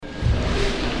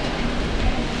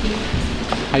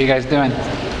How you guys doing?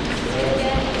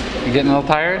 You getting a little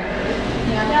tired?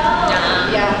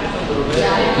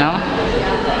 No?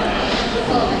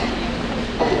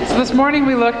 So this morning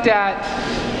we looked at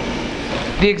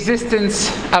the existence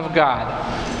of God.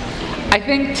 I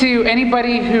think to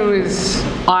anybody who is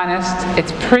honest,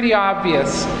 it's pretty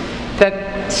obvious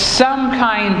that some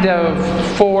kind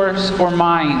of force or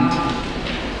mind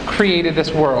created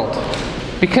this world.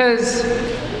 Because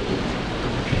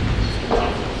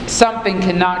something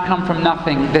cannot come from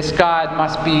nothing, this God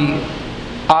must be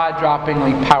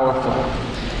awe-droppingly powerful.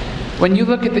 When you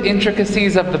look at the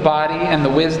intricacies of the body and the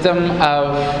wisdom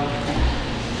of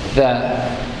the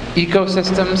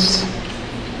ecosystems,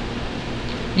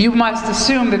 you must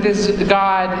assume that this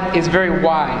God is very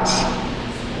wise.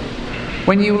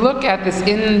 When you look at this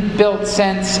inbuilt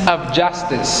sense of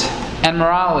justice and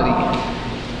morality,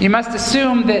 you must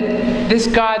assume that this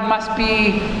God must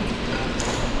be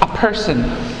a person.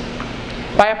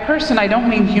 By a person, I don't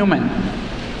mean human.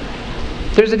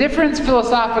 There's a difference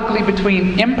philosophically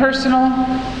between impersonal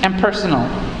and personal.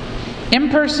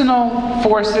 Impersonal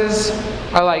forces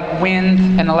are like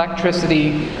wind and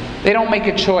electricity. They don't make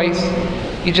a choice.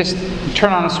 You just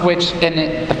turn on a switch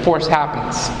and the force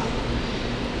happens.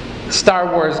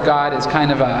 Star Wars God is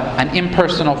kind of an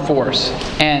impersonal force.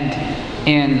 And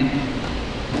in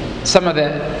some of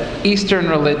the Eastern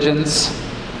religions,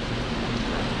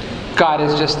 God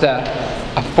is just a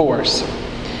force.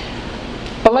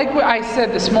 But like I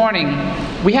said this morning,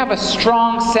 we have a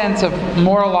strong sense of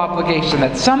moral obligation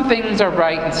that some things are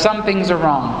right and some things are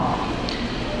wrong.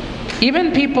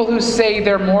 Even people who say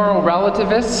they're moral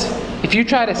relativists, if you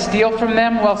try to steal from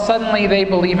them, well, suddenly they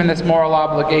believe in this moral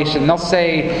obligation. They'll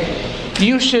say,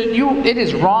 it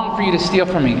is wrong for you to steal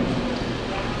from me.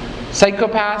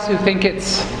 Psychopaths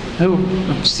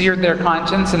who seared their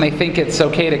conscience and they think it's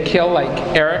okay to kill,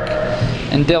 like Eric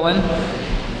and Dylan.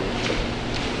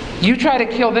 You try to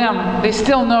kill them, they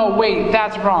still know, wait,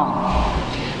 that's wrong.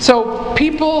 So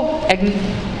people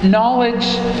acknowledge,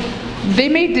 they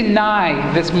may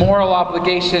deny this moral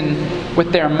obligation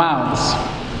with their mouths,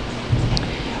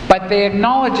 but they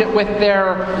acknowledge it with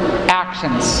their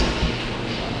actions.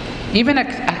 Even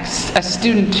a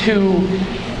student who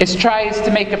tries to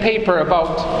make a paper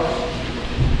about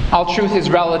all truth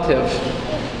is relative.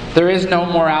 There is no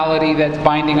morality that's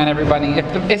binding on everybody.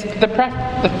 If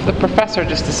the professor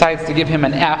just decides to give him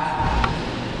an F,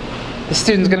 the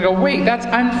student's going to go, wait, that's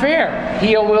unfair.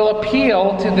 He will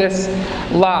appeal to this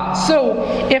law.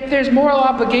 So, if there's moral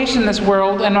obligation in this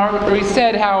world, and we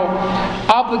said how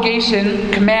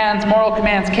moral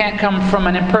commands can't come from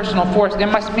an impersonal force, it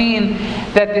must mean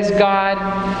that this God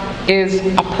is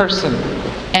a person.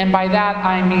 And by that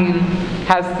I mean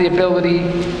has the ability,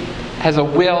 has a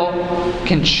will,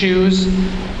 can choose.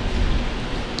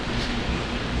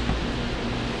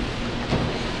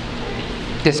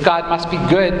 This God must be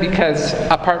good because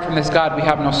apart from this God we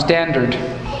have no standard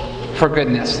for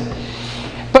goodness.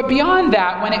 But beyond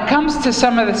that, when it comes to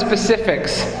some of the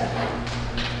specifics,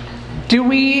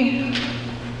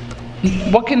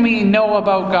 what can we know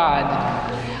about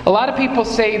God? A lot of people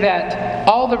say that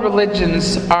all the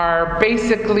religions are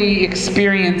basically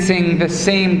experiencing the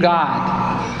same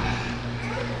God.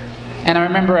 And I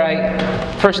remember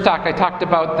first talk I talked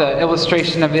about the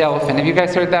illustration of the elephant. Have you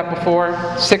guys heard that before?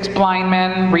 6 blind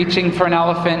men reaching for an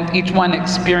elephant. Each one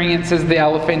experiences the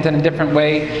elephant in a different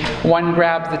way. One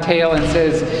grabs the tail and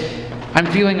says, I'm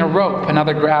feeling a rope.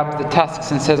 Another grabs the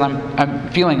tusks and says, I'm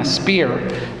feeling a spear.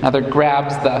 Another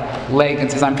grabs the leg and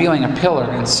says, I'm feeling a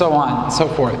pillar, and so on and so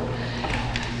forth.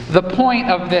 The point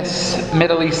of this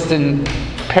Middle Eastern,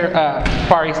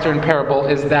 Far Eastern parable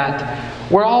is that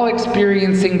we're all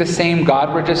experiencing the same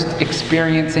God. We're just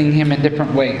experiencing Him in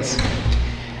different ways.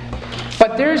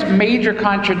 But there's major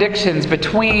contradictions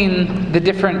between the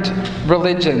different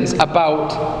religions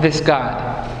about this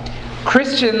God.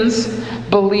 Christians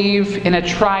believe in a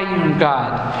triune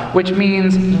God, which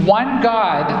means one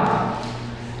God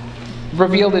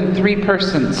revealed in 3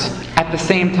 persons at the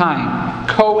same time,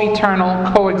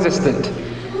 co-eternal, co-existent.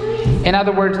 In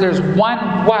other words, there's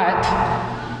one what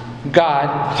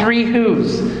God, 3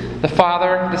 who's, the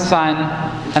Father, the Son,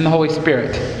 and the Holy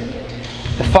Spirit.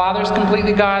 The Father's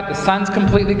completely God, the Son's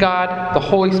completely God, the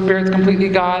Holy Spirit's completely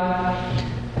God.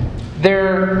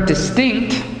 They're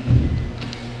distinct.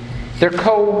 They're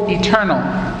co-eternal.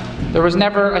 There was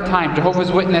never a time.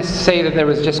 Jehovah's Witnesses say that there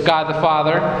was just God the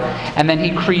Father, and then He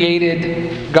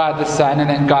created God the Son, and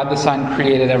then God the Son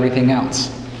created everything else.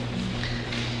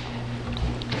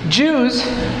 Jews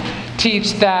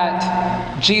teach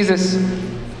that Jesus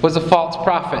was a false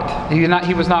prophet.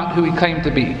 He was not who He claimed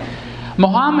to be.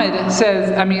 Muhammad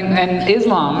says, and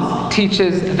Islam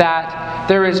teaches that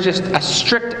there is just a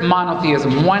strict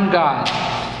monotheism, one God,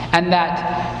 and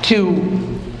that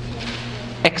to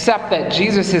accept that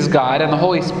Jesus is God and the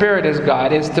Holy Spirit is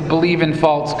God is to believe in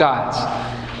false gods.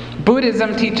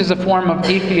 Buddhism teaches a form of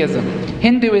atheism.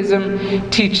 Hinduism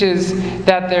teaches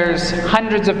that there's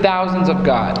hundreds of thousands of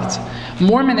gods.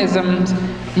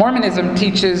 Mormonism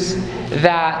teaches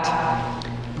that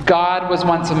God was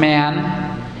once a man,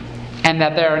 and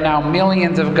that there are now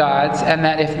millions of gods, and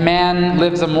that if man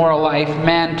lives a moral life,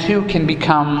 man too can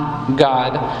become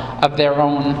God of their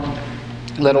own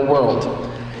little world.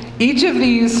 Each of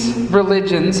these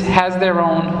religions has their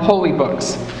own holy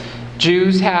books.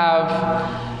 Jews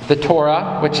have the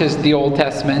Torah, which is the Old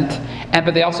Testament,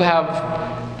 but they also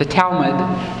have the Talmud,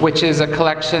 which is a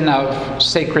collection of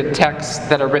sacred texts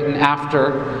that are written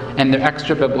after, and they're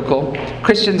extra biblical.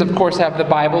 Christians, of course, have the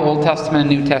Bible, Old Testament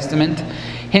and New Testament.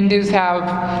 Hindus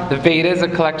have the Vedas, a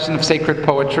collection of sacred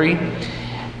poetry.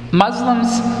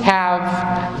 Muslims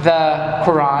have the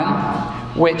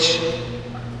Quran, which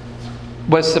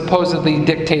was supposedly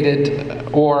dictated,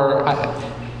 or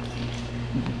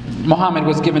Muhammad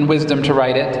was given wisdom to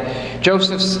write it.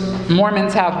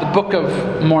 Mormons have the Book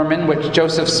of Mormon, which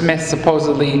Joseph Smith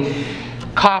supposedly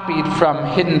copied from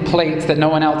hidden plates that no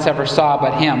one else ever saw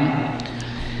but him.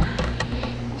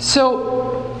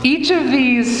 So each of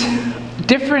these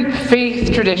different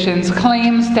faith traditions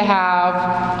claims to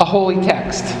have a holy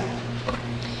text.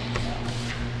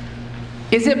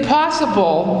 Is it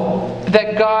possible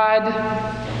that God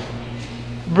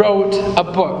wrote a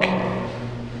book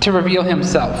to reveal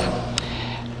himself?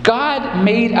 God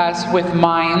made us with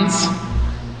minds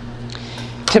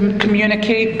to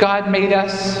communicate. God made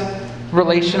us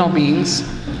relational beings.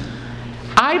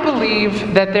 I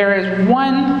believe that there is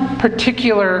one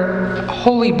particular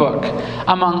holy book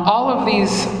among all of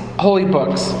these holy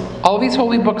books. All of these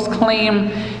holy books claim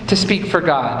to speak for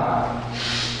God.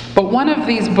 But one of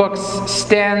these books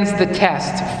stands the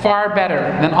test far better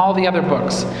than all the other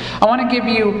books. I want to give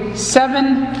you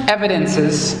 7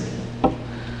 evidences.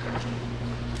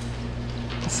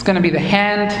 It's going to be the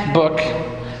handbook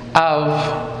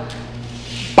of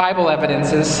Bible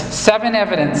evidences. 7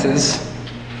 evidences.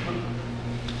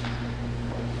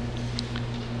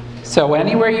 So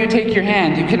anywhere you take your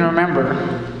hand, you can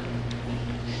remember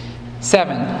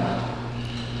 7.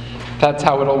 That's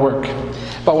how it'll work.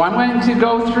 But I'm going to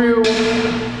go through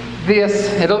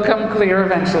this. It'll come clear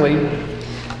eventually.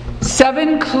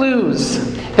 7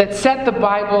 clues that set the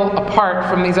Bible apart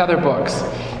from these other books.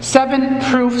 7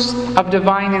 proofs of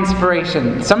divine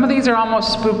inspiration. Some of these are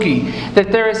almost spooky.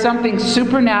 That there is something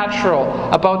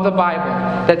supernatural about the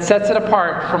Bible that sets it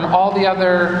apart from all the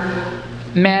other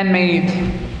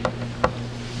man-made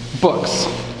books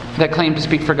that claim to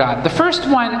speak for God. The first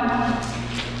one,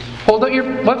 hold out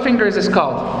your, what finger is this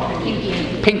called?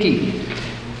 Pinky.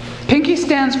 Pinky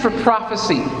stands for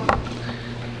prophecy.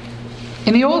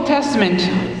 In the Old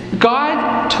Testament,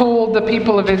 God told the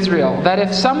people of Israel that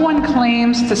if someone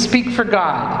claims to speak for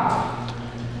God,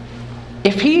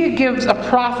 if he gives a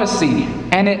prophecy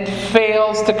and it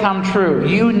fails to come true,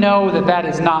 you know that that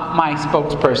is not my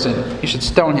spokesperson. You should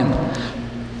stone him.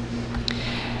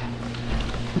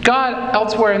 God,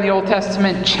 elsewhere in the Old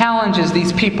Testament, challenges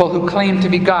these people who claim to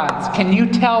be gods. Can you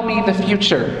tell me the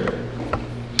future?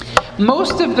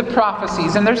 Most of the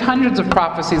prophecies, and there's hundreds of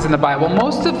prophecies in the Bible,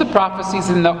 most of the prophecies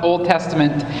in the Old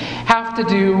Testament have to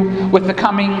do with the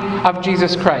coming of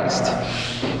Jesus Christ.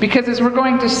 Because as we're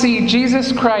going to see,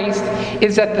 Jesus Christ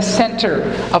is at the center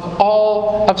of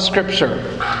all of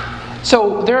Scripture.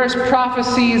 So there's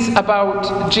prophecies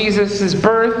about Jesus'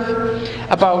 birth,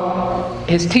 about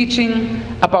his teaching,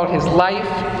 about his life.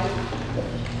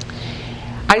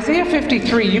 Isaiah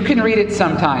 53, you can read it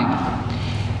sometime,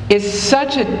 is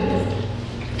such a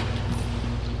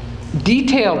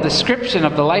detailed description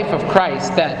of the life of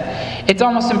Christ that it's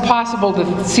almost impossible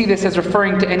to see this as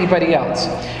referring to anybody else.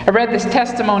 I read this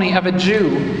testimony of a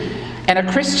Jew, and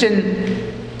a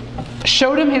Christian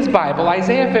showed him his Bible,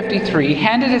 Isaiah 53,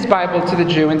 handed his Bible to the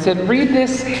Jew and said, read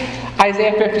this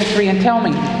Isaiah 53 and tell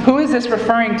me, who is this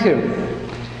referring to?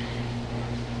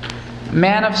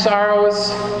 Man of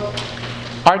sorrows,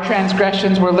 our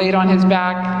transgressions were laid on his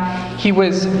back. He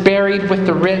was buried with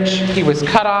the rich. He was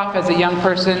cut off as a young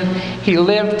person. He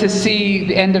lived to see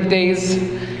the end of days.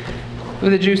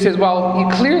 The Jew says, well,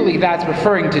 clearly that's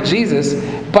referring to Jesus,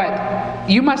 but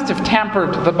you must have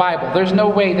tampered the Bible. There's no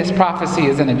way this prophecy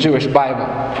is in a Jewish Bible.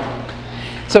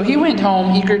 So he went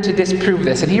home eager to disprove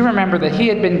this, and he remembered that he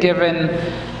had been given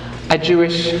a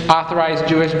authorized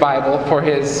Jewish Bible for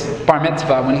his bar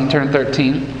mitzvah when he turned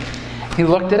 13. He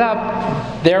looked it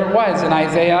up. There it was in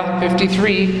Isaiah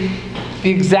 53, the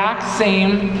exact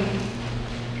same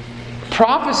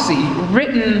prophecy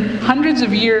written hundreds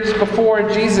of years before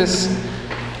Jesus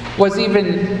was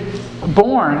even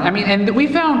born. And we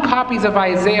found copies of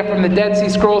Isaiah from the Dead Sea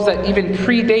Scrolls that even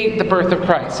predate the birth of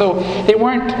Christ. So they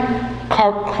weren't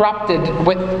corrupted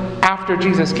after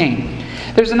Jesus came.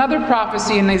 There's another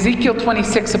prophecy in Ezekiel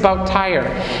 26 about Tyre.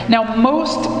 Now,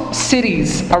 most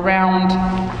cities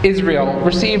around Israel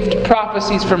received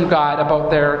prophecies from God about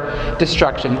their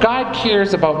destruction. God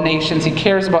cares about nations. He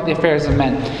cares about the affairs of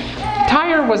men.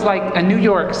 Tyre was like a New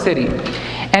York City.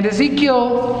 And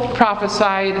Ezekiel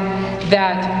prophesied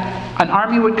that an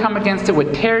army would come against it,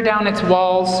 would tear down its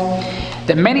walls,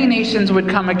 that many nations would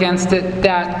come against it,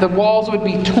 that the walls would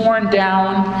be torn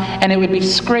down, and it would be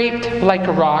scraped like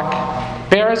a rock,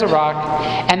 bare as a rock,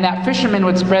 and that fishermen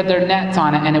would spread their nets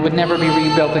on it, and it would never be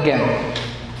rebuilt again.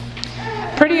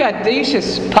 Pretty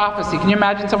audacious prophecy. Can you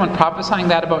imagine someone prophesying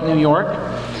that about New York?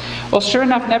 Well, sure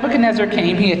enough, Nebuchadnezzar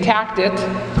came, he attacked it,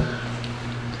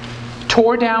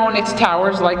 tore down its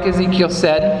towers, like Ezekiel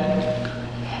said.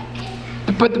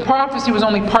 But the prophecy was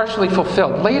only partially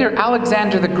fulfilled. Later,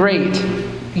 Alexander the Great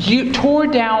tore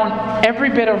down every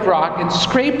bit of rock and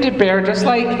scraped it bare, just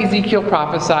like Ezekiel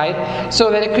prophesied,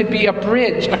 so that it could be a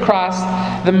bridge across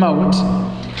the moat.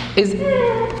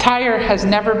 Tyre has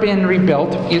never been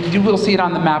rebuilt. You will see it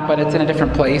on the map, but it's in a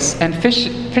different place. And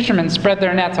fishermen spread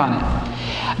their nets on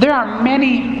it. There are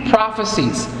many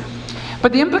prophecies.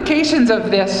 But the implications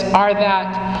of this are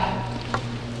that,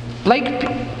 like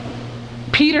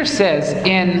Peter says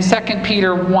in 2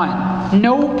 Peter 1,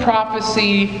 no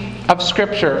prophecy of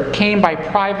Scripture came by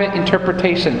private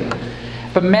interpretation,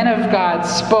 but men of God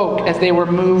spoke as they were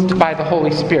moved by the Holy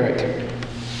Spirit.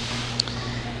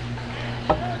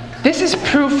 This is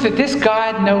proof that this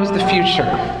God knows the future.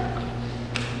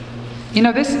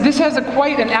 This has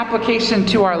quite an application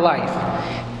to our life,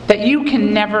 that you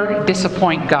can never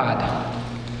disappoint God.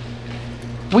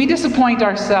 We disappoint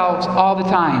ourselves all the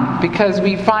time because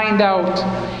we find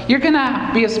out you're going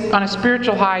to be on a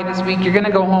spiritual high this week. You're going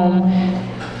to go home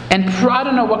and I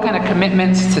don't know what kind of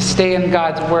commitments to stay in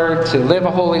God's Word, to live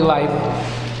a holy life.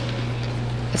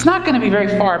 It's not going to be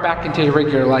very far back into your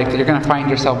regular life that you're going to find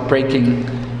yourself breaking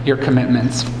your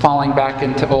commitments, falling back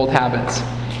into old habits.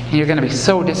 And you're going to be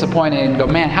so disappointed and go,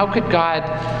 man, how could God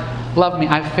love me?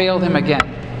 I failed Him again.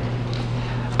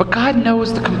 But God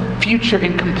knows the future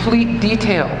in complete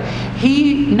detail.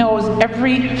 He knows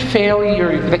every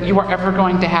failure that you are ever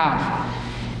going to have.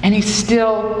 And He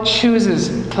still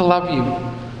chooses to love you.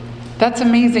 That's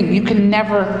amazing. You can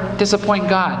never disappoint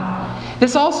God.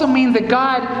 This also means that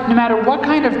God, no matter what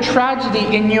kind of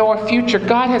tragedy in your future,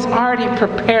 God has already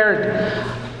prepared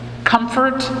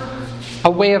comfort,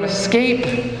 a way of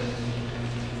escape,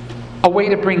 a way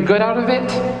to bring good out of it.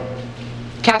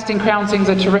 Casting Crown sings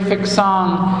a terrific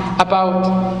song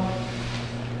about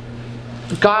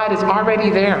God is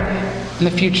already there in the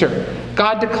future.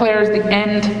 God declares the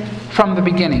end from the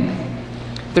beginning.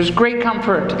 There's great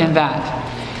comfort in that.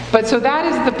 But so that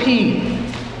is the P,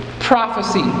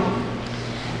 prophecy.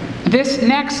 This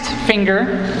next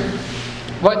finger,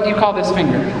 what do you call this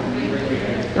finger?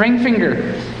 Ring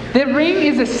finger. The ring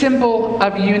is a symbol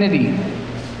of unity.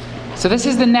 So this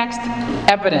is the next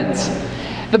evidence.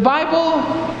 The Bible,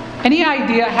 any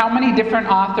idea how many different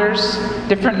authors,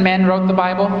 different men wrote the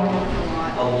Bible?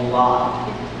 A lot.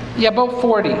 Yeah, about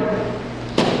 40.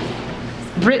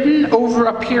 Written over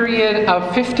a period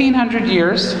of 1,500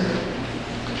 years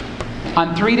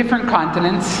on 3 different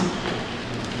continents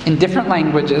in different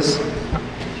languages.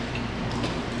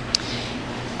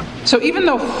 So even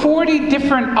though 40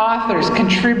 different authors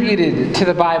contributed to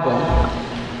the Bible,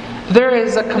 there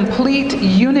is a complete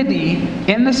unity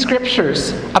in the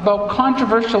Scriptures about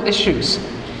controversial issues.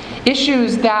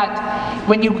 Issues that,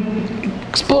 when you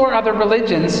explore other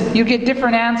religions, you get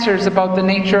different answers about the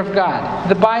nature of God.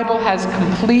 The Bible has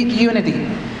complete unity.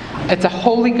 It's a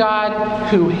holy God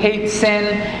who hates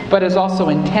sin, but is also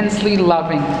intensely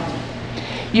loving.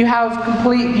 You have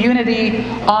complete unity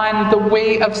on the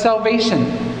way of salvation.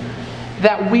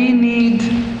 That we need,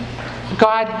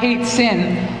 God hates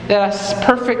sin, that a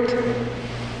perfect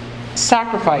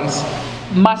sacrifice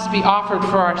must be offered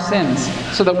for our sins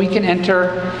so that we can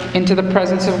enter into the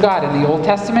presence of God. In the Old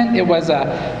Testament, it was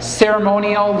a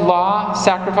ceremonial law,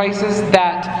 sacrifices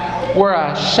that were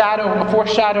a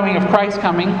foreshadowing of Christ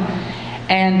coming.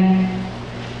 And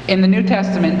in the New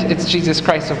Testament, it's Jesus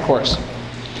Christ, of course.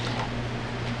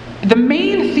 The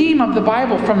main theme of the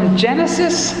Bible from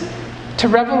Genesis to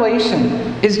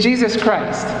Revelation is Jesus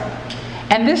Christ.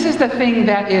 And this is the thing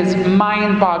that is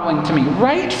mind-boggling to me.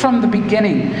 Right from the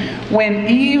beginning, when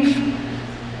Eve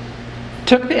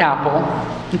took the apple.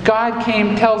 God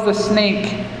tells the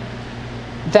snake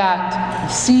that the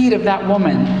seed of that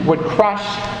woman would crush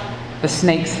the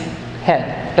snake's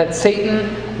head. That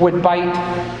Satan would bite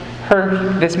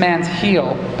this man's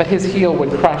heel, but his heel would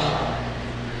crush.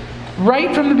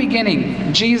 Right from the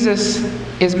beginning, Jesus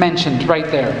is mentioned right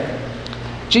there.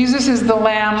 Jesus is the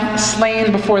Lamb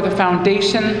slain before the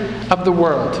foundation of the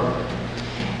world.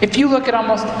 If you look at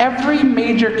almost every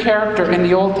major character in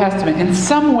the Old Testament, in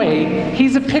some way,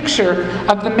 he's a picture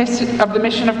of the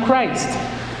mission of Christ.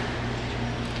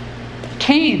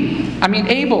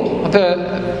 Abel,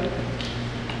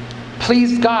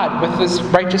 pleased God with this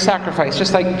righteous sacrifice,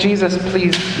 just like Jesus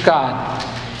pleased God.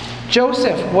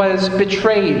 Joseph was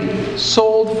betrayed,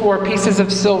 sold for pieces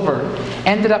of silver,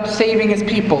 ended up saving his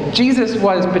people. Jesus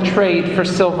was betrayed for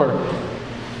silver,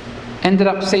 ended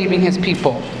up saving his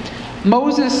people.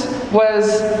 Moses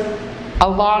was a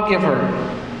lawgiver.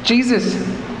 Jesus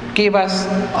gave us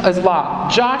his law.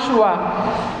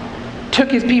 Joshua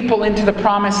took his people into the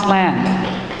promised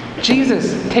land.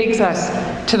 Jesus takes us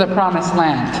to the promised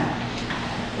land.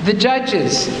 The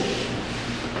judges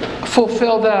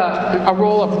fulfilled a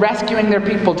role of rescuing their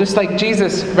people, just like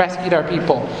Jesus rescued our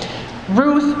people.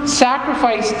 Ruth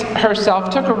sacrificed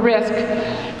herself, took a risk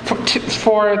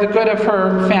for the good of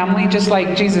her family, just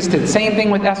like Jesus did. Same thing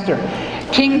with Esther.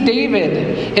 King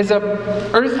David is an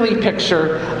earthly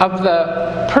picture of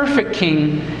the perfect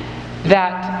king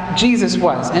that Jesus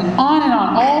was. And on,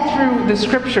 all through the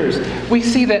scriptures, we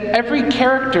see that every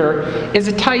character is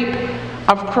a type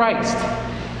of Christ.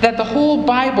 That the whole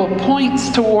Bible points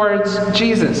towards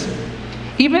Jesus.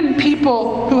 Even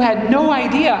people who had no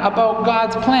idea about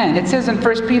God's plan. It says in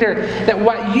 1 Peter that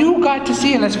what you got to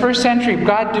see in this first century of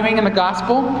God doing in the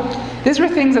gospel, these were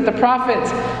things that the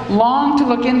prophets longed to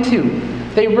look into.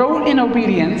 They wrote in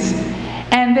obedience.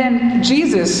 And then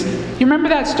Jesus, you remember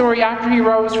that story after he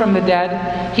rose from the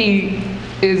dead? He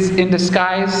is in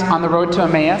disguise on the road to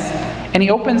Emmaus. And he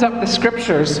opens up the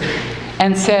scriptures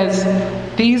and says,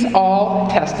 "These all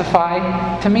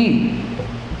testify to me."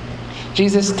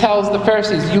 Jesus tells the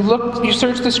Pharisees, you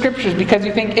search the scriptures because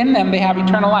you think in them they have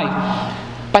eternal life.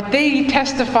 But they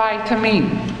testify to me.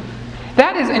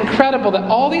 That is incredible that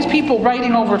all these people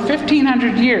writing over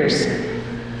 1,500 years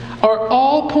are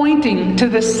all pointing to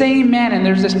the same man, and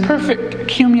there's this perfect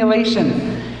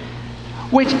accumulation,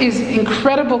 which is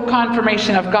incredible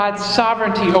confirmation of God's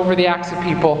sovereignty over the acts of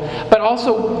people, but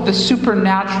also the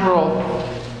supernatural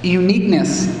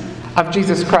uniqueness of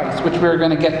Jesus Christ, which we're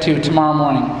going to get to tomorrow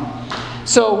morning.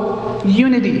 So,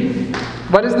 unity.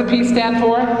 What does the P stand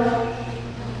for?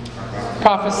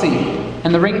 Prophecy.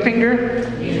 And the ring finger?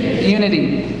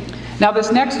 Unity. Now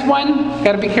this next one,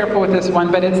 got to be careful with this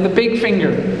one, but it's the big finger.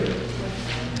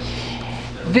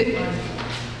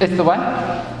 It's the what?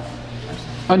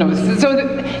 Oh no, so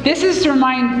this is to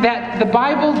remind that the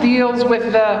Bible deals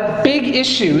with the big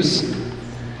issues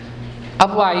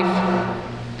of life.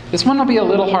 This one will be a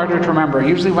little harder to remember.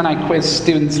 Usually when I quiz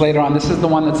students later on, this is the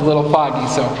one that's a little foggy,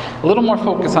 so a little more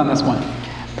focus on this one.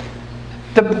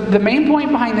 The main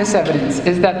point behind this evidence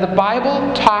is that the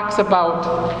Bible talks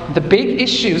about the big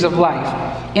issues of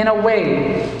life in a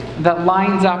way that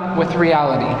lines up with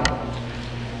reality.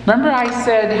 Remember I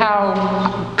said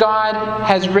how God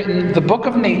has written the book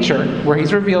of nature, where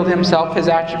He's revealed Himself. His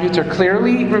attributes are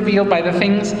clearly revealed by the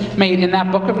things made in that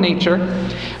book of nature.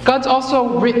 God's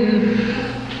also written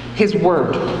His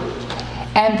Word.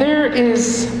 And there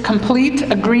is complete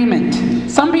agreement.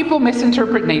 Some people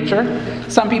misinterpret nature.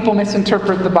 Some people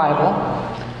misinterpret the Bible.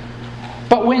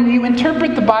 But when you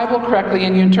interpret the Bible correctly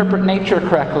and you interpret nature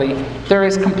correctly, there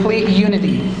is complete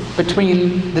unity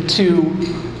between the two,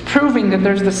 proving that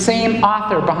there's the same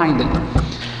author behind it.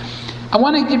 I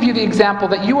want to give you the example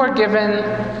that you are given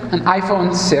an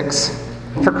iPhone 6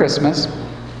 for Christmas.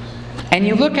 And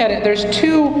you look at it, there's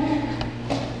 2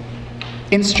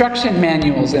 instruction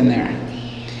manuals in there.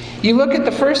 You look at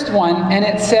the first one and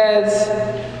it says,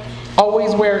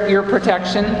 always wear ear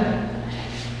protection,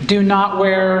 do not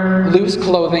wear loose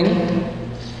clothing,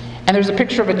 and there's a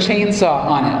picture of a chainsaw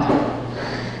on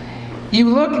it. You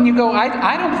look and you go,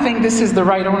 I don't think this is the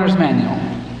right owner's manual.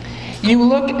 You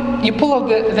look, you pull out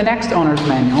the next owner's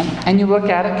manual and you look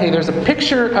at it, okay, there's a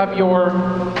picture of your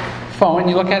phone,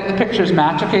 you look at it, the pictures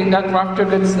match, okay, we're off to a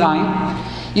good sign.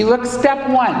 You look, step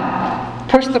 1,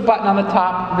 push the button on the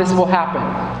top, this will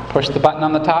happen. Push the button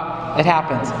on the top, it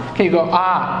happens. Okay, you go,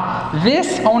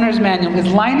 this owner's manual is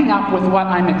lining up with what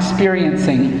I'm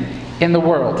experiencing in the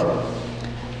world.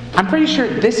 I'm pretty sure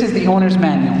this is the owner's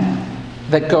manual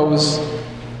that goes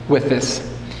with this.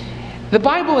 The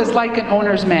Bible is like an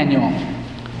owner's manual,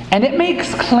 and it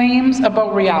makes claims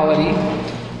about reality,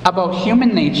 about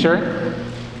human nature,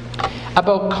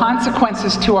 about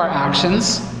consequences to our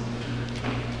actions,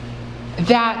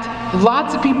 that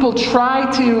lots of people try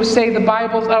to say the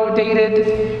Bible's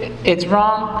outdated, it's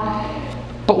wrong.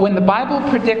 But when the Bible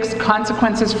predicts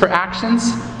consequences for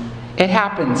actions, it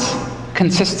happens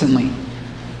consistently.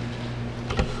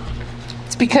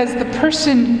 It's because the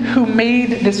person who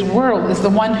made this world is the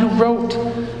one who wrote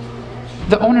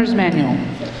the owner's manual.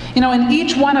 In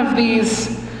each one of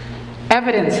these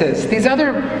evidences, these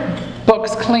other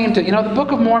books claim to, the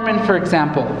Book of Mormon, for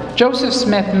example, Joseph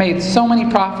Smith made so many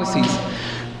prophecies.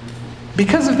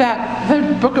 Because of that, the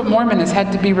Book of Mormon has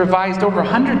had to be revised over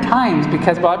 100 times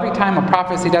because, every time a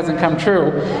prophecy doesn't come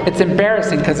true, it's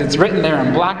embarrassing because it's written there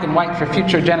in black and white for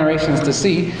future generations to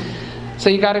see. So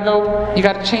you got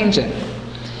to change it.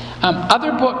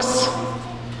 Other books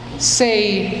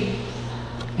say,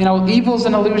 evil's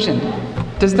an illusion.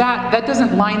 That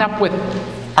doesn't line up with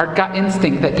our gut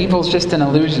instinct that evil's just an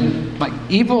illusion. Like,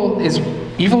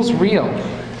 evil's real.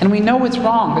 And we know it's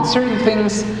wrong, but certain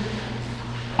things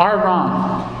are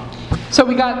wrong. So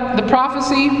we got the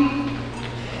prophecy.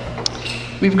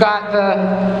 We've got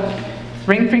the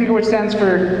ring finger, which stands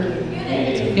for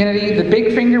unity. The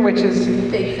big finger, which is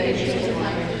Big issues in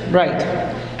life. right.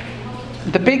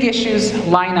 The big issues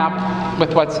line up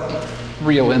with what's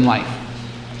real in life.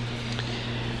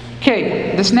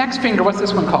 Okay, this next finger, what's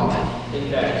this one called?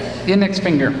 Index. The index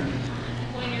finger.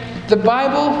 The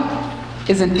Bible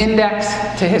is an index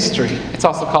to history. It's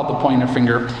also called the pointer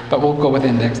finger, but we'll go with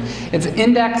index. It's an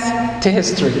index to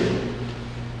history.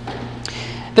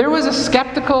 There was a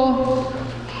skeptical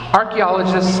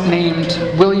archaeologist named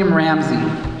William Ramsay,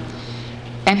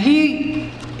 and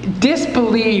he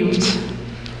disbelieved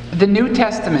the New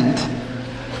Testament.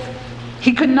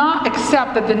 He could not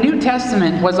accept that the New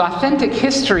Testament was authentic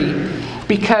history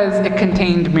because it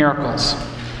contained miracles.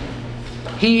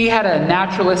 He had a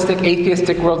naturalistic,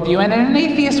 atheistic worldview, and in an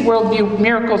atheist worldview,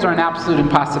 miracles are an absolute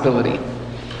impossibility.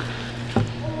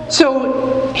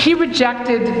 So he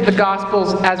rejected the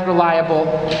Gospels as reliable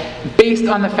based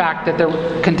on the fact that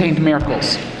they contained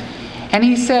miracles. And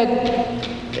he said,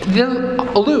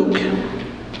 Luke,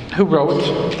 who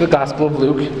wrote the Gospel of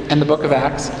Luke and the book of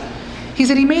Acts, he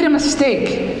said he made a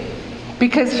mistake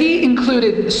because he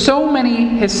included so many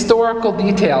historical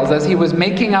details as he was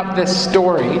making up this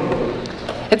story.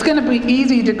 It's going to be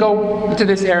easy to go to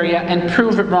this area and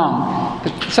prove it wrong.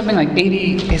 There's something like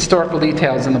 80 historical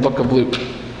details in the book of Luke.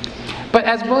 But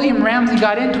as William Ramsay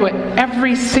got into it,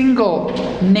 every single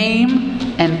name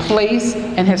and place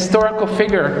and historical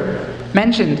figure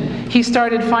mentioned, he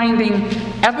started finding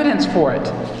evidence for it.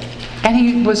 And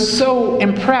he was so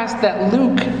impressed that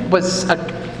Luke was a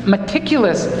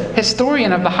meticulous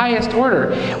historian of the highest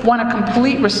order, won a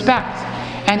complete respect.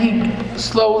 And he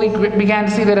slowly began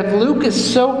to see that if Luke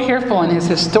is so careful in his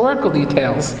historical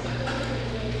details,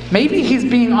 maybe he's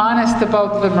being honest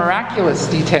about the miraculous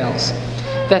details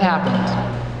that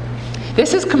happened.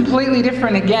 This is completely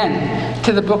different again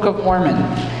to the Book of Mormon.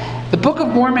 The Book of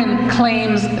Mormon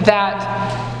claims that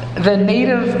the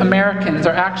Native Americans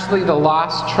are actually the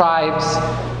lost tribes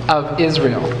of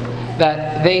Israel.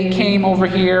 That they came over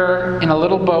here in a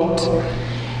little boat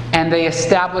and they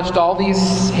established all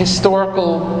these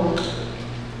historical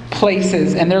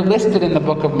places, and they're listed in the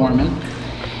Book of Mormon.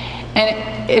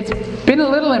 And it's been a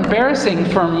little embarrassing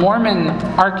for Mormon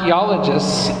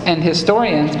archaeologists and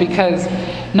historians because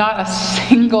not a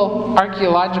single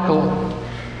archaeological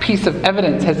piece of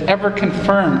evidence has ever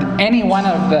confirmed any one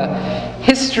of the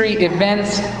history,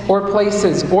 events, or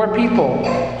places, or people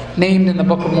named in the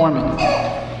Book of Mormon.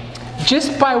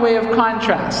 Just by way of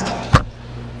contrast,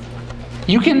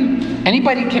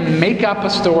 anybody can make up a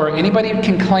story, anybody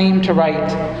can claim to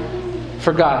write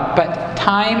for God, but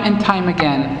time and time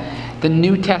again, the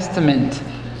New Testament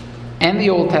and the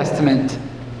Old Testament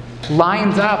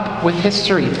lines up with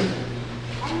history.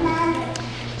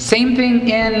 Same thing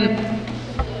in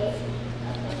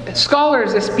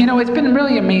scholars. It's been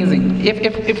really amazing.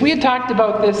 If we had talked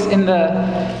about this in the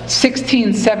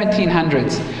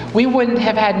 1700s, we wouldn't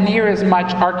have had near as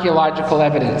much archaeological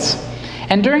evidence.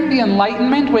 And during the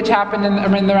Enlightenment, which happened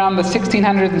around the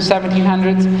 1600s and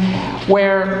 1700s,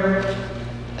 where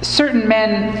certain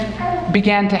men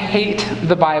began to hate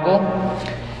the Bible,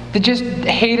 they just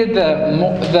hated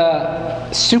the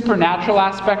supernatural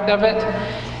aspect of it,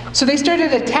 so they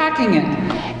started attacking it.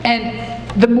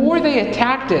 And the more they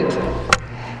attacked it,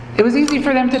 it was easy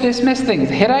for them to dismiss things.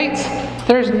 Hittites,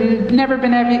 there's never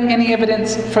been any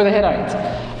evidence for the Hittites.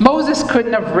 Moses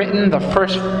couldn't have written the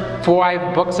first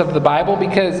 5 books of the Bible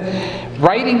because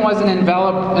writing wasn't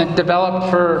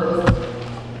developed for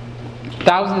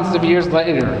thousands of years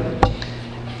later.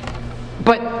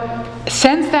 But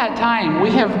since that time, we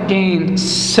have gained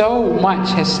so much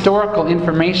historical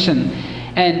information.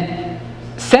 And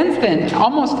since then,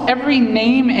 almost every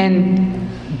name and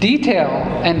detail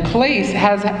and place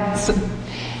has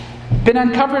been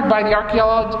uncovered by the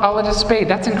archaeologist Spade.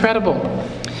 That's incredible.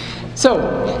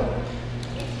 So,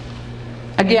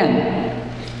 again,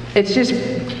 it's just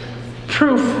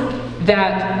proof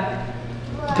that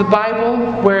the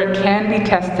Bible, where it can be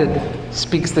tested,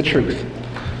 speaks the truth.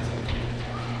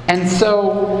 And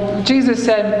so Jesus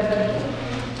said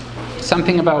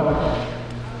something about,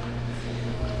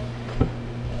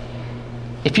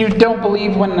 if you don't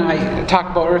believe when I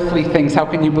talk about earthly things, how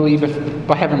can you believe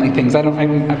about heavenly things? I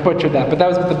butchered that, but that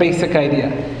was the basic idea.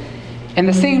 And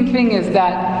the same thing is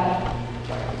that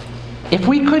if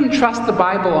we couldn't trust the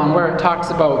Bible on where it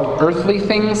talks about earthly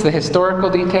things, the historical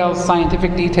details,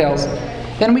 scientific details,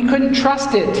 then we couldn't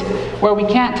trust it where we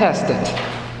can't test it.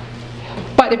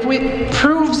 But if it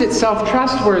proves itself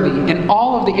trustworthy in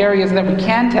all of the areas that we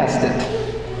can test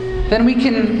it, then we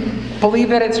can believe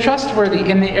that it's trustworthy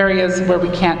in the areas where we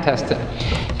can't test it.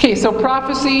 Okay, so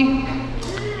prophecy,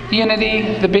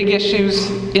 unity, the big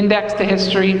issues, index to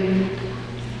history.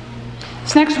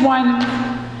 This next one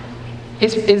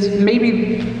is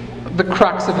maybe the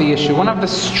crux of the issue, one of the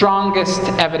strongest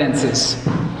evidences.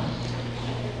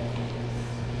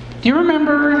 Do you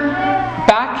remember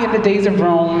back in the days of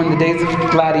Rome, in the days of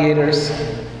gladiators,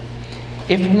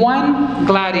 if one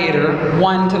gladiator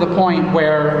won to the point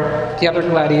where the other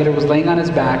gladiator was laying on his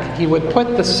back, he would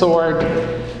put the sword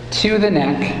to the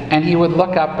neck and he would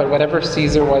look up at whatever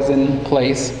Caesar was in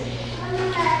place.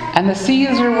 And the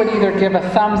Caesar would either give a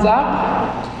thumbs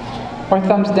up or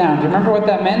thumbs down. Do you remember what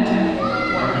that meant?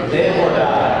 Live or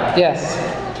die. Yes.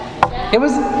 It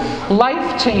was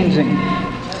life-changing.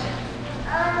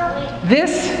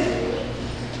 This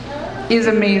is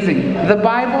amazing. The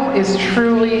Bible is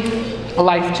truly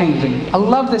life-changing. I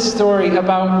love this story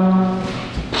about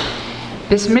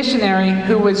this missionary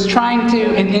who was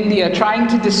in India, trying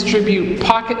to distribute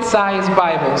pocket-sized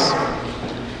Bibles.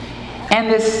 And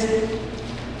this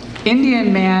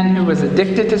Indian man who was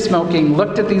addicted to smoking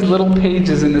looked at these little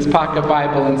pages in this pocket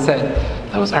Bible and said,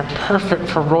 "Those are perfect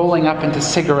for rolling up into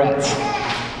cigarettes."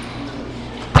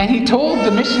 And he told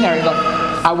the missionary, "Look,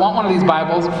 I want one of these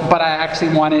Bibles, but I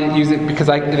actually want to use it because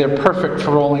they're perfect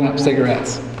for rolling up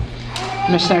cigarettes."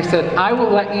 The missionary said, "I will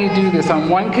let you do this on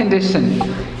one condition: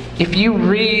 if you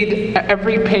read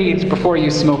every page before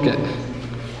you smoke it."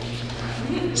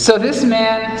 So this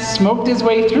man smoked his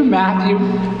way through Matthew,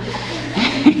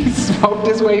 he smoked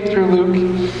his way through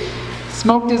Luke,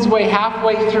 smoked his way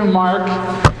halfway through Mark,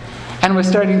 and was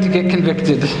starting to get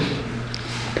convicted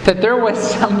that there was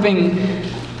something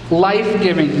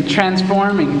life-giving,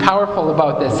 transforming, powerful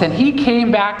about this. And he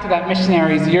came back to that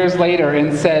missionary years later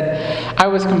and said, "I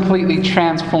was completely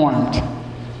transformed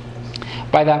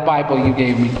by that Bible you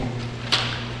gave me."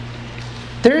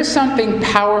 There is something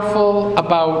powerful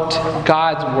about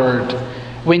God's Word.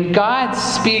 When God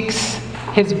speaks,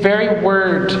 His very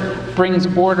Word brings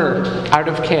order out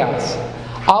of chaos.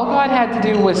 All God had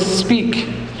to do was speak,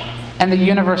 and the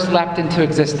universe leapt into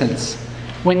existence.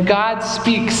 When God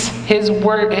speaks, His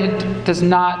Word, it does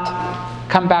not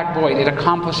come back void. It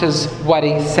accomplishes what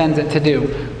He sends it to do.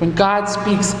 When God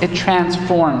speaks, it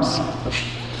transforms.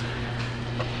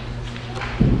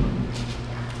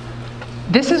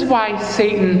 This is why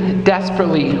Satan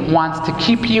desperately wants to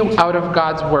keep you out of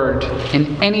God's Word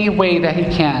in any way that he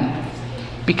can.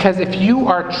 Because if you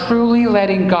are truly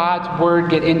letting God's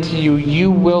Word get into you, you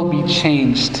will be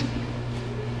changed.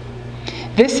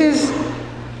 This is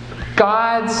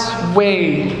God's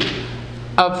way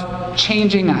of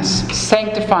changing us,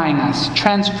 sanctifying us,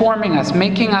 transforming us,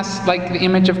 making us like the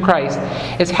image of Christ,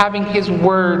 is having His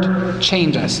Word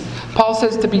change us. Paul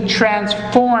says to be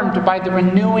transformed by the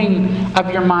renewing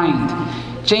of your mind.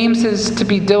 James says to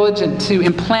be diligent to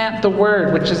implant the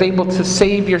Word, which is able to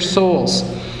save your souls.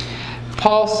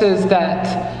 Paul says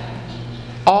that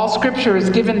all Scripture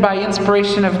is given by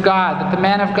inspiration of God, that the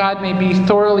man of God may be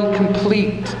thoroughly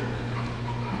complete,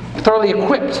 thoroughly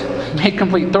equipped, made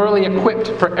complete, thoroughly equipped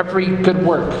for every good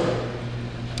work.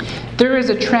 There is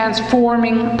a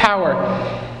transforming power.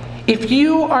 If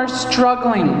you are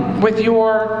struggling with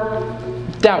your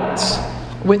doubts,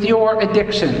 with your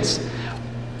addictions,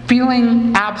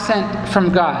 feeling absent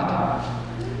from God,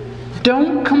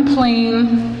 don't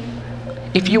complain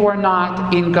if you are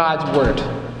not in God's Word.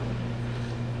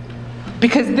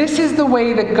 Because this is the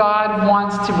way that God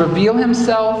wants to reveal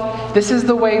Himself. This is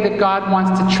the way that God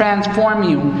wants to transform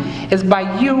you, is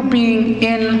by you being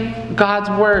in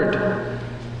God's Word.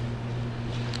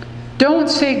 Don't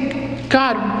say,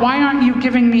 God, why aren't you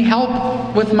giving me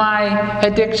help with my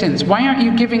addictions? Why aren't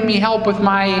you giving me help with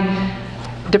my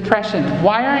depression?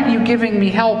 Why aren't you giving me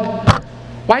help?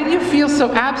 Why do you feel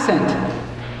so absent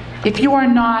if you are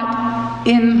not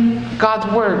in God's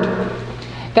Word?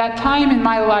 That time in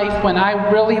my life when I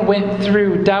really went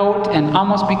through doubt and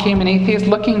almost became an atheist,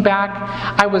 looking back,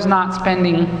 I was not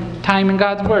spending time in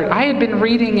God's Word. I had been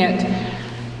reading it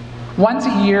once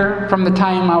a year from the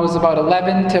time I was about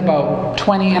 11 to about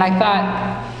 20, and I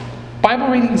thought, Bible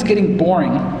reading is getting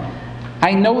boring.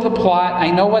 I know the plot,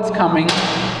 I know what's coming,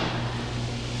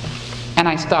 and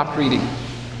I stopped reading.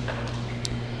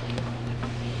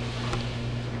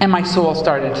 And my soul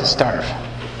started to starve.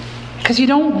 Because you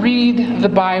don't read the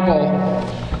Bible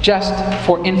just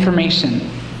for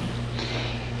information.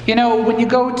 You know, when you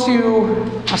go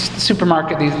to a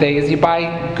supermarket these days, you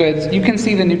buy goods, you can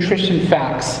see the nutrition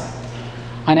facts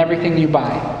on everything you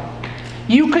buy.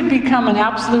 You could become an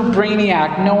absolute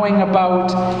brainiac knowing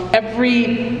about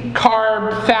every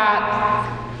carb,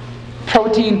 fat,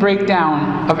 protein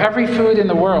breakdown of every food in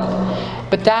the world.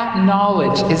 But that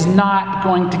knowledge is not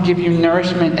going to give you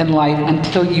nourishment in life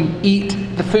until you eat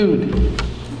the food.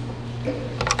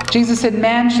 Jesus said,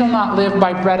 "Man shall not live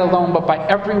by bread alone, but by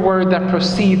every word that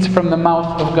proceeds from the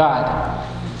mouth of God."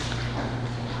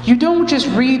 You don't just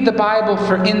read the Bible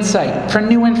for insight, for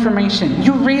new information.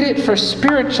 You read it for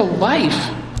spiritual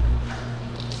life.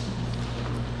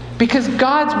 Because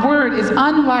God's Word is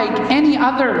unlike any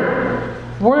other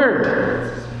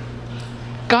word.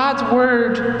 God's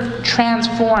Word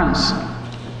transforms.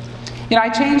 You know, I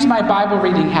changed my Bible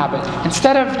reading habit.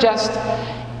 Instead of just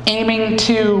aiming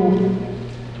to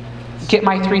get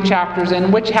my 3 chapters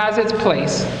in, which has its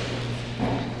place.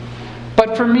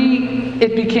 But for me,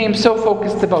 it became so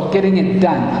focused about getting it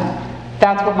done.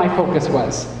 That's what my focus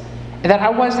was. That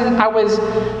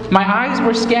my eyes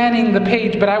were scanning the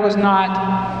page, but I was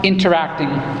not interacting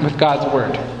with God's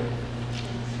Word.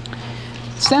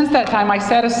 Since that time, I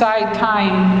set aside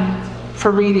time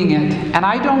for reading it, and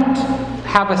I don't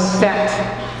have a set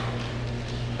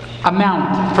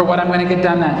amount for what I'm going to get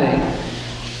done that day.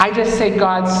 I just say,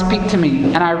 "God, speak to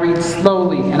me," and I read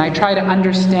slowly, and I try to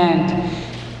understand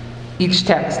each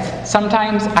text.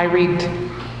 Sometimes I read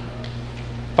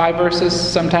 5 verses,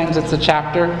 sometimes it's a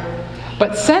chapter.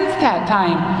 But since that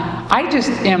time, I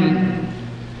just am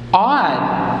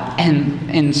awed and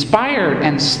inspired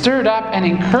and stirred up and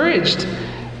encouraged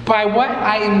by what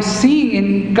I am seeing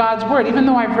in God's Word, even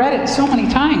though I've read it so many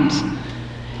times.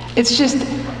 It's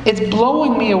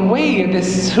blowing me away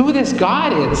who this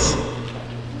God is.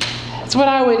 That's what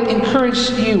I would encourage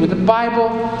you. The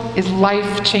Bible is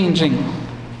life-changing.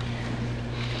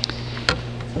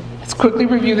 Let's quickly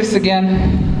review this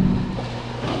again.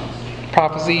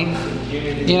 Prophecy,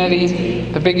 unity,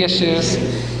 the big issues,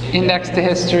 index to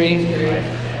history,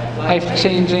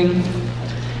 life-changing.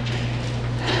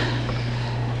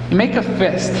 You make a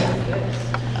fist.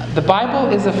 The Bible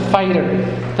is a fighter.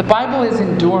 The Bible is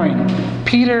enduring.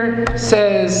 Peter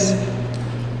says,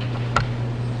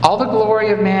 all the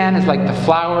glory of man is like the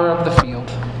flower of the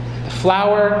field. The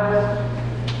flower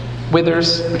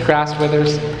withers, the grass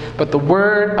withers, but the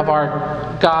word of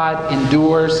our God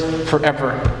endures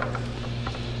forever.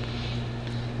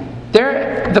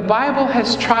 The Bible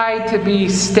has tried to be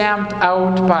stamped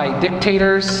out by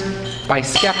dictators, by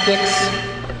skeptics.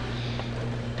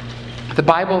 The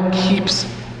Bible keeps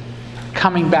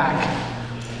coming back.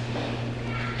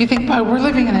 You think, boy, we're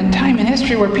living in a time in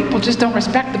history where people just don't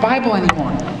respect the Bible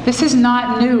anymore. This is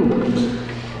not new.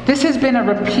 This has been a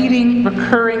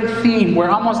recurring theme where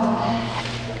almost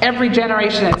every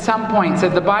generation at some point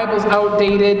said the Bible's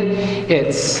outdated,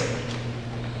 it's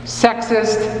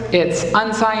sexist, it's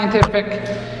unscientific,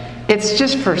 it's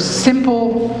just for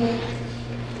simple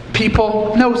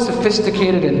people. No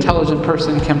sophisticated, intelligent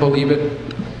person can believe it.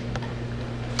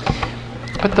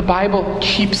 But the Bible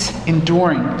keeps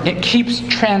enduring. It keeps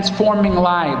transforming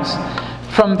lives.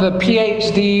 From the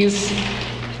PhDs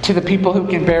to the people who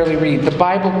can barely read. The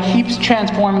Bible keeps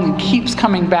transforming and keeps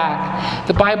coming back.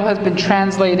 The Bible has been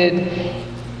translated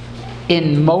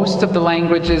in most of the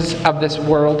languages of this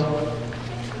world.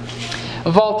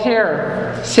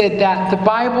 Voltaire said that the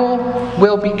Bible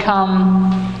will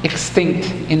become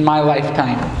extinct in my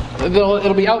lifetime.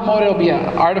 It'll be outmoded, it'll be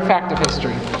an artifact of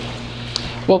history.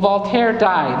 Well, Voltaire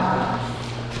died,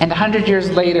 and 100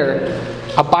 years later,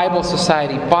 a Bible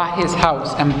Society bought his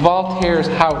house, and Voltaire's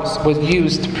house was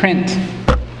used to print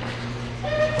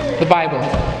the Bible.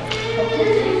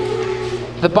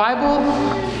 The Bible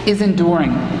is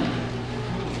enduring.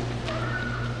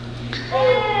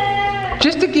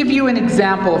 Just to give you an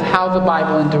example of how the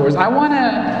Bible endures, I want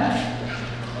to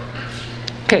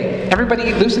Okay,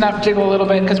 everybody loosen up, jiggle a little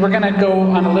bit, because we're going to go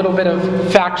on a little bit of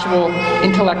factual,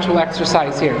 intellectual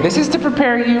exercise here. This is to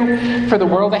prepare you for the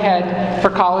world ahead, for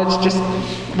college. Just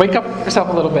wake up yourself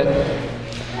a little bit.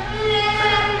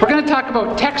 We're going to talk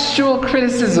about textual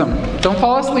criticism. Don't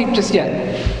fall asleep just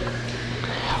yet.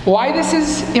 Why this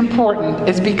is important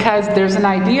is because there's an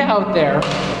idea out there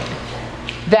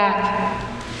that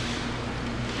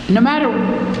no matter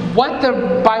what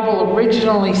the Bible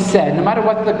originally said, no matter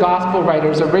what the gospel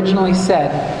writers originally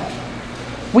said,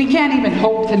 we can't even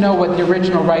hope to know what the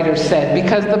original writers said,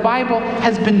 because the Bible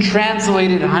has been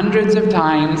translated hundreds of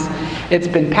times. It's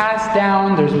been passed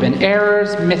down. There's been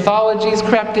errors. Mythologies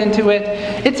crept into it.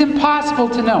 It's impossible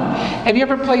to know. Have you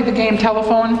ever played the game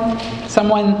telephone?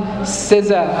 Someone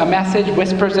says a message,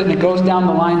 whispers it, and it goes down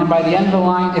the line, and by the end of the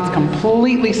line, it's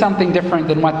completely something different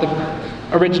than what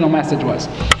the original message was.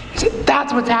 So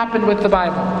that's what's happened with the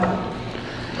Bible.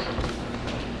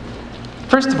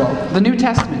 First of all, the New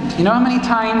Testament. You know how many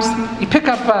times you pick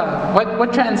up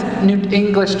what New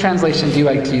English translation do you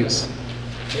like to use?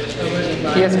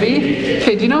 ESV?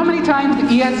 Okay, do you know how many times the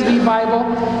ESV Bible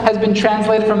has been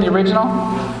translated from the original?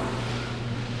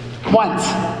 Once.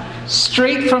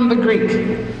 Straight from the Greek.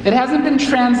 It hasn't been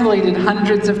translated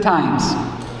hundreds of times.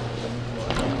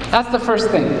 That's the first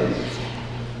thing.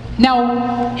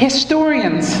 Now,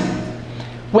 historians,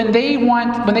 when they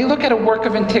look at a work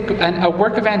of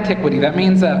antiquity, that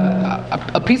means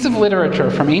a piece of literature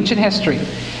from ancient history,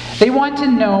 they want to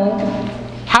know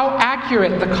how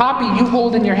accurate the copy you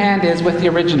hold in your hand is with the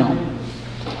original.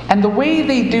 And the way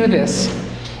they do this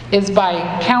is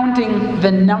by counting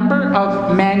the number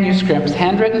of manuscripts,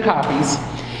 handwritten copies,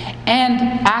 and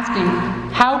asking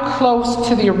how close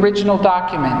to the original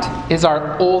document is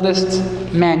our oldest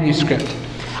manuscript.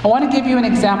 I want to give you an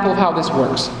example of how this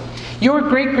works. Your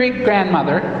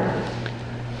great-great-grandmother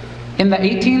in the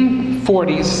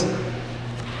 1840s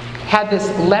had this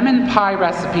lemon pie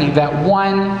recipe that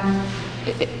won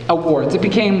awards. It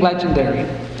became legendary.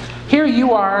 Here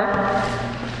you are,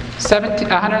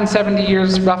 170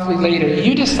 years roughly later.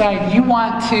 You decide you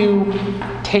want to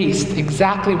taste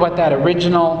exactly what that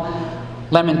original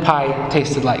lemon pie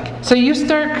tasted like. So you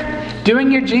start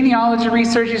doing your genealogy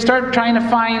research, you start trying to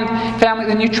find families,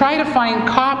 and you try to find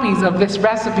copies of this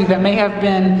recipe that may have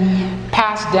been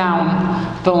passed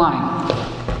down the line.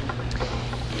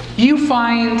 You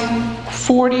find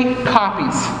 40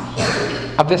 copies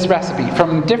of this recipe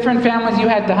from different families you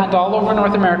had to hunt all over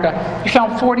North America. You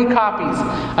found 40 copies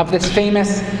of this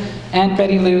famous Aunt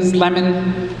Betty Lou's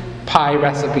lemon pie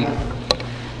recipe.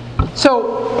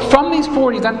 So, from these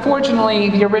 40s, unfortunately,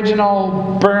 the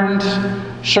original burned.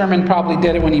 Sherman probably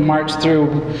did it when he marched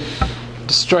through,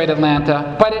 destroyed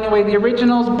Atlanta. But anyway, the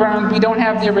original's burned. We don't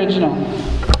have the original.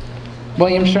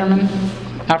 William Sherman,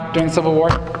 during the Civil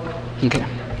War? Okay.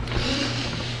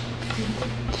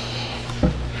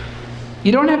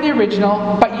 You don't have the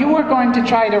original, but you are going to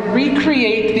try to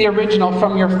recreate the original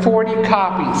from your 40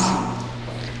 copies.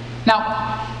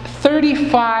 Now,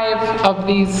 35 of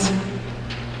these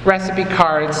recipe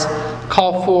cards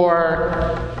call for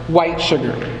white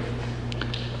sugar.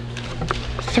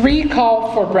 3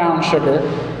 call for brown sugar,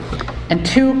 and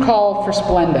 2 call for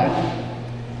Splenda.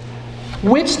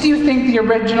 Which do you think the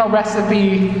original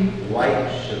recipe?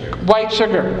 White sugar. White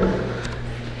sugar.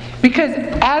 Because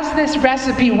as this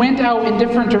recipe went out in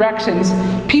different directions,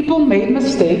 people made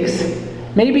mistakes.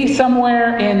 Maybe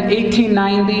somewhere in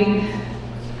 1890,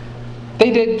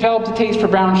 they developed a taste for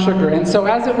brown sugar. And so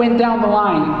as it went down the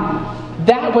line,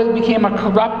 that became a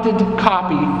corrupted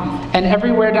copy. And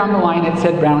everywhere down the line it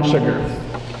said brown sugar.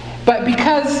 But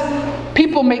because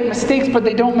people make mistakes, but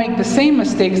they don't make the same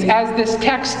mistakes, as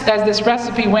this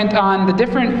recipe went on the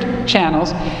different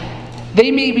channels, they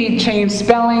maybe changed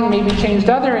spelling, maybe changed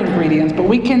other ingredients, but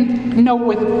we can know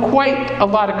with quite a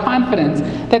lot of confidence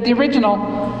that the original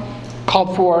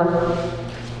called for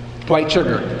white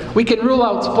sugar. We can rule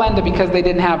out Splenda because they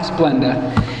didn't have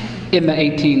Splenda in the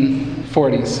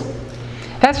 1840s.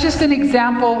 That's just an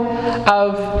example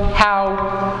of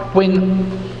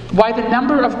why the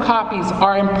number of copies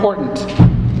are important.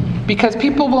 Because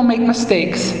people will make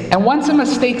mistakes, and once a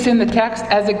mistake's in the text,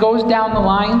 as it goes down the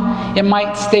line, it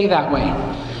might stay that way.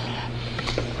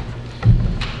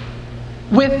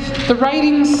 With the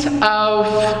writings of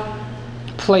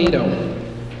Plato,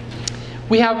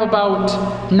 we have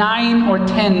about 9 or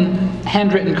 10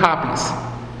 handwritten copies,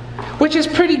 which is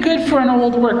pretty good for an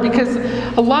old work, because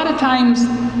a lot of times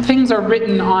things are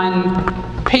written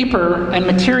on paper and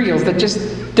materials that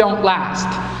just don't last.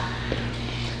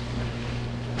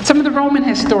 Some of the the Roman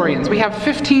historians. We have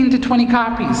 15 to 20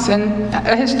 copies. And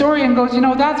a historian goes,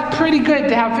 that's pretty good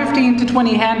to have 15 to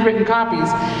 20 handwritten copies,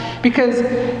 because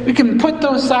we can put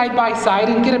those side by side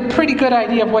and get a pretty good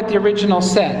idea of what the original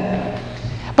said.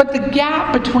 But the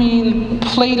gap between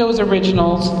Plato's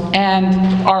originals and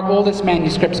our oldest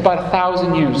manuscripts is about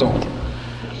 1,000 years old.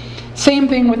 Same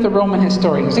thing with the Roman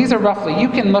historians. These are roughly, you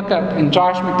can look up in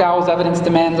Josh McDowell's Evidence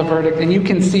Demands a Verdict, and you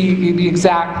can see the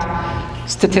exact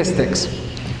statistics.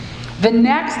 The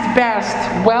next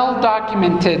best,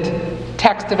 well-documented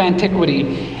text of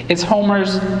antiquity is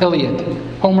Homer's Iliad.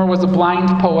 Homer was a blind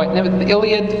poet, and the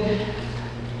Iliad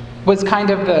was kind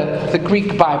of the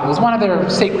Greek Bible. It was one of their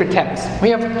sacred texts. We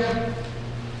have,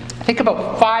 I think,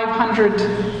 about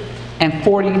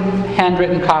 540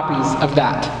 handwritten copies of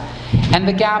that. And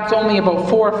the gap's only about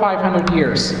 400 or 500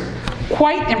 years.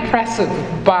 Quite impressive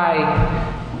by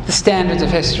the standards of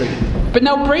history. But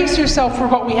now brace yourself for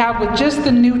what we have with just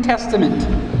the New Testament.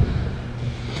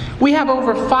 We have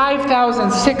over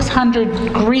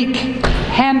 5,600 Greek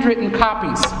handwritten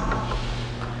copies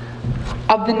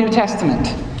of the New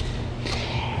Testament.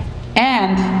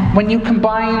 And when you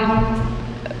combine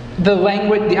the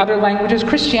other languages,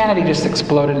 Christianity just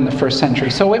exploded in the first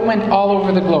century. So it went all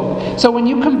over the globe. So when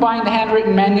you combine the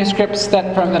handwritten manuscripts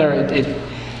that are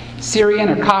Syrian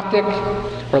or Coptic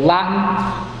or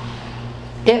Latin,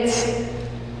 it's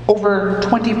over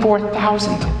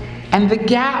 24,000. And the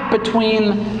gap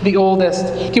between the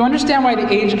oldest, do you understand why the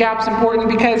age gap's important?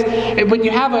 Because when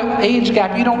you have an age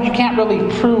gap, you can't really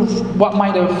prove what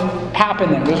might have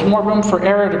happened there. There's more room for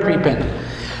error to creep in.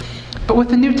 But with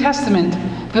the New Testament,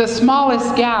 the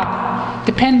smallest gap,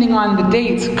 depending on the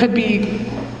dates, could be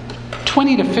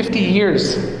 20 to 50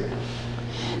 years.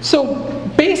 So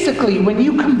basically, when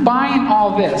you combine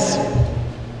all this,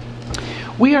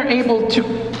 we are able to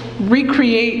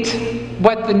recreate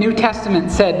what the New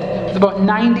Testament said with about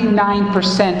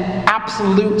 99%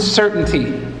 absolute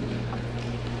certainty.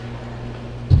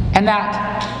 And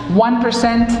that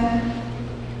 1%,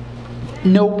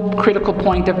 no critical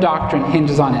point of doctrine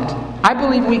hinges on it. I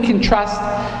believe we can trust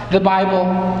the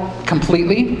Bible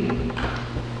completely.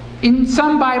 In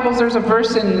some Bibles, there's a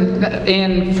verse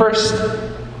in 1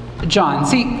 John.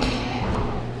 See,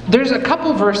 there's a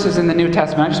couple verses in the New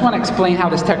Testament. I just want to explain how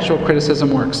this textual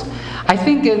criticism works. I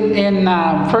think in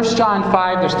 1 John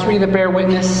 5, there's 3 that bear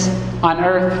witness on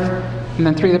earth, and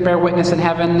then 3 that bear witness in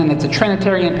heaven, and it's a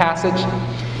Trinitarian passage.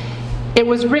 It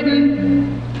was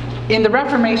written in the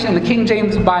Reformation, in the King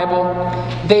James Bible.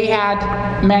 They had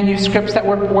manuscripts that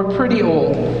were pretty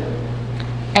old,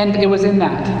 and it was in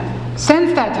that.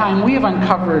 Since that time, we have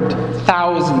uncovered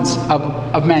thousands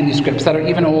of manuscripts that are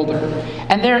even older.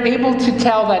 And they're able to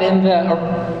tell that in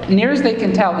near as they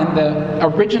can tell, in the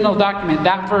original document,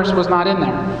 that verse was not in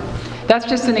there. That's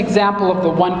just an example of the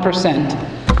 1%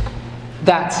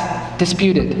 that's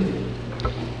disputed.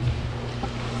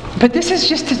 But this is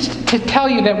just to tell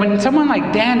you that when someone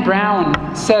like Dan Brown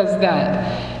says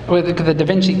that, with the Da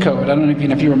Vinci Code, I don't know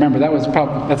if you remember,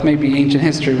 that's maybe ancient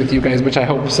history with you guys, which I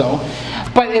hope so.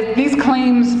 But these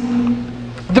claims,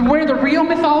 where the real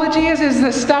mythology is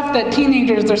the stuff that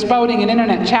teenagers are spouting in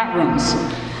internet chat rooms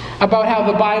about how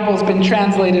the Bible's been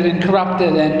translated and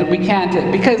corrupted and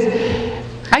recanted. Because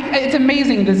it's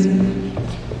amazing, this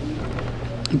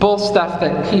bull stuff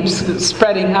that keeps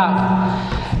spreading up.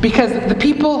 Because the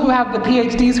people who have the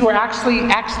PhDs who are actually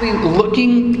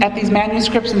looking at these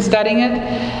manuscripts and studying it,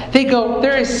 they go,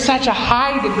 there is such a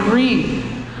high degree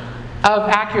of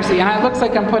accuracy. And it looks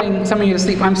like I'm putting some of you to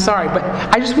sleep. I'm sorry. But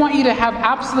I just want you to have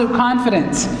absolute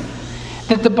confidence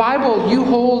that the Bible you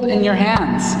hold in your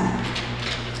hands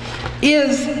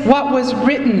is what was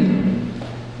written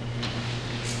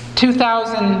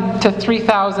 2,000 to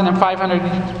 3,500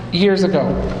 years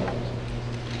ago.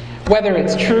 Whether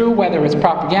it's true, whether it's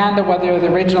propaganda, whether the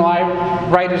original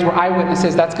writers were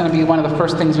eyewitnesses, that's going to be one of the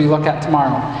first things we look at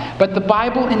tomorrow. But the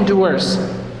Bible endures.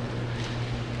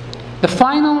 The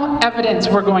final evidence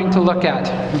we're going to look at,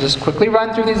 I'll just quickly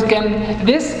run through these again.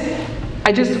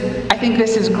 I think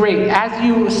this is great. As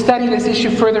you study this issue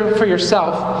further for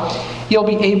yourself, you'll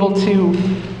be able to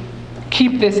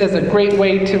keep this as a great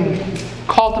way to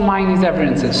call to mind these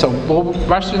evidences. So we'll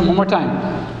rush through them one more time.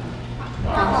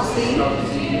 Prophecy,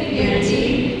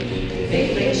 unity,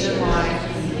 faith in life,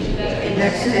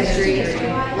 index history,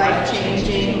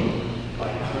 life-changing,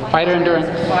 Fighter endurance.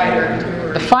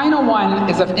 The final one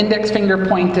is of index finger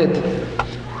pointed.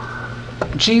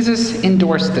 Jesus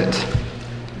endorsed it.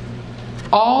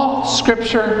 All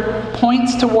Scripture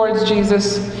points towards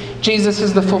Jesus. Jesus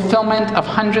is the fulfillment of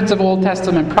hundreds of Old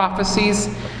Testament prophecies.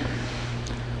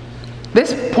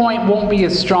 This point won't be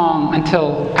as strong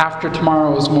until after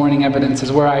tomorrow's morning evidences,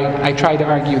 where I try to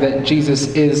argue that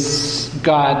Jesus is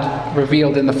God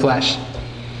revealed in the flesh.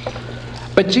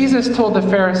 But Jesus told the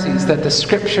Pharisees that the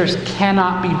scriptures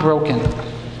cannot be broken.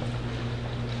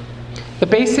 The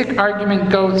basic argument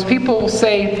goes, people will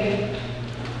say,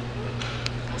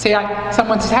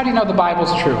 someone says, how do you know the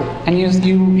Bible's true? And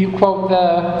you quote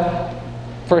the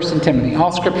verse in Timothy,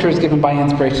 all scripture is given by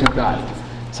inspiration of God.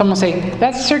 Someone will say,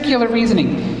 that's circular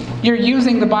reasoning. You're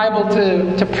using the Bible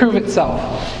to prove itself.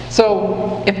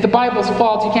 So if the Bible's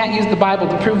false, you can't use the Bible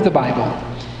to prove the Bible.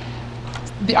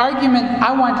 The argument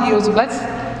I want to use,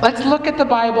 let's look at the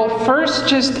Bible first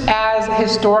just as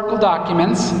historical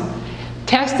documents.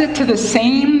 Test it to the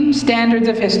same standards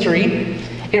of history.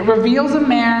 It reveals a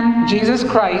man, Jesus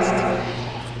Christ,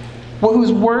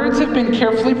 whose words have been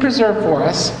carefully preserved for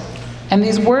us. And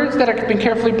these words that have been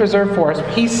carefully preserved for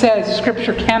us, he says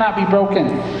Scripture cannot be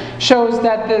broken, shows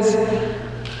that this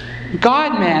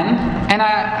God-man, and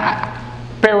I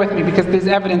bear with me because these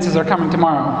evidences are coming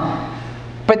tomorrow,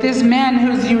 but this man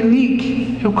who's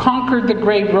unique, who conquered the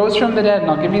grave, rose from the dead,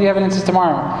 and I'll give you the evidences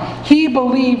tomorrow, he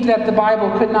believed that the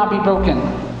Bible could not be broken.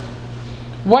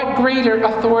 What greater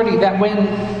authority that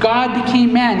when God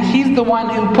became man, he's the one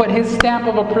who put his stamp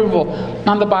of approval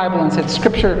on the Bible and said,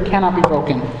 Scripture cannot be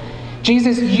broken.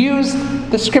 Jesus used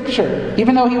the Scripture,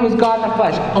 even though he was God in the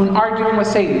flesh, on arguing with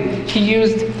Satan. He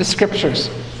used the Scriptures.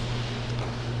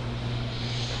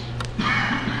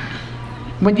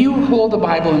 When you hold the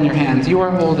Bible in your hands, you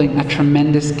are holding a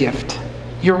tremendous gift.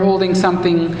 You're holding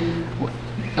something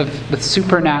with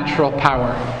supernatural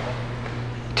power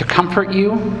to comfort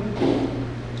you,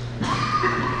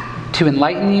 to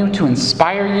enlighten you, to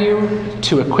inspire you,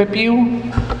 to equip you.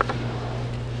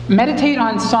 Meditate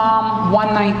on Psalm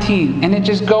 119, and it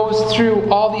just goes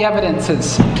through all the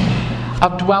evidences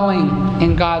of dwelling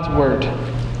in God's Word,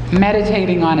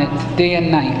 meditating on it day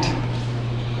and night.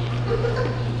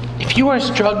 If you are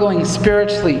struggling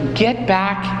spiritually, get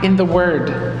back in the Word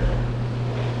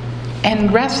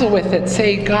and wrestle with it.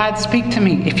 Say, God, speak to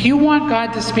me. If you want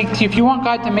God to speak to you, if you want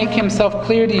God to make himself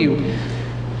clear to you,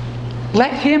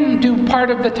 let him do part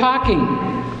of the talking.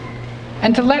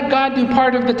 And to let God do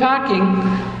part of the talking,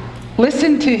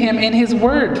 listen to him in his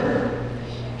word.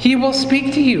 He will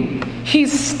speak to you.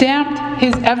 He's stamped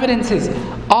his evidences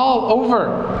all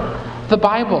over the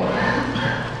Bible.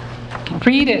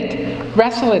 Read it.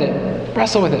 Wrestle with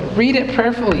it. Read it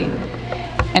prayerfully.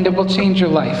 And it will change your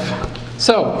life.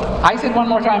 So, I said one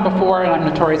more time before, and I'm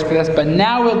notorious for this, but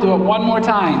now we'll do it one more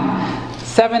time.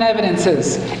 7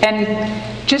 evidences. And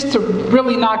just to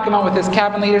really knock them out with this,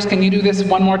 cabin leaders, can you do this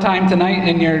one more time tonight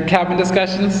in your cabin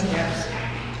discussions? Yes.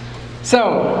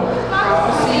 So,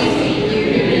 Prophecy,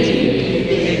 unity,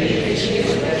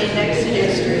 index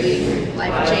history,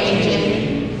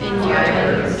 life-changing,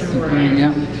 endurance.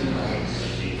 yeah.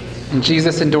 And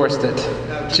Jesus endorsed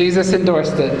it. Jesus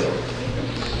endorsed it.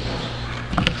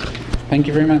 Thank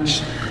you very much.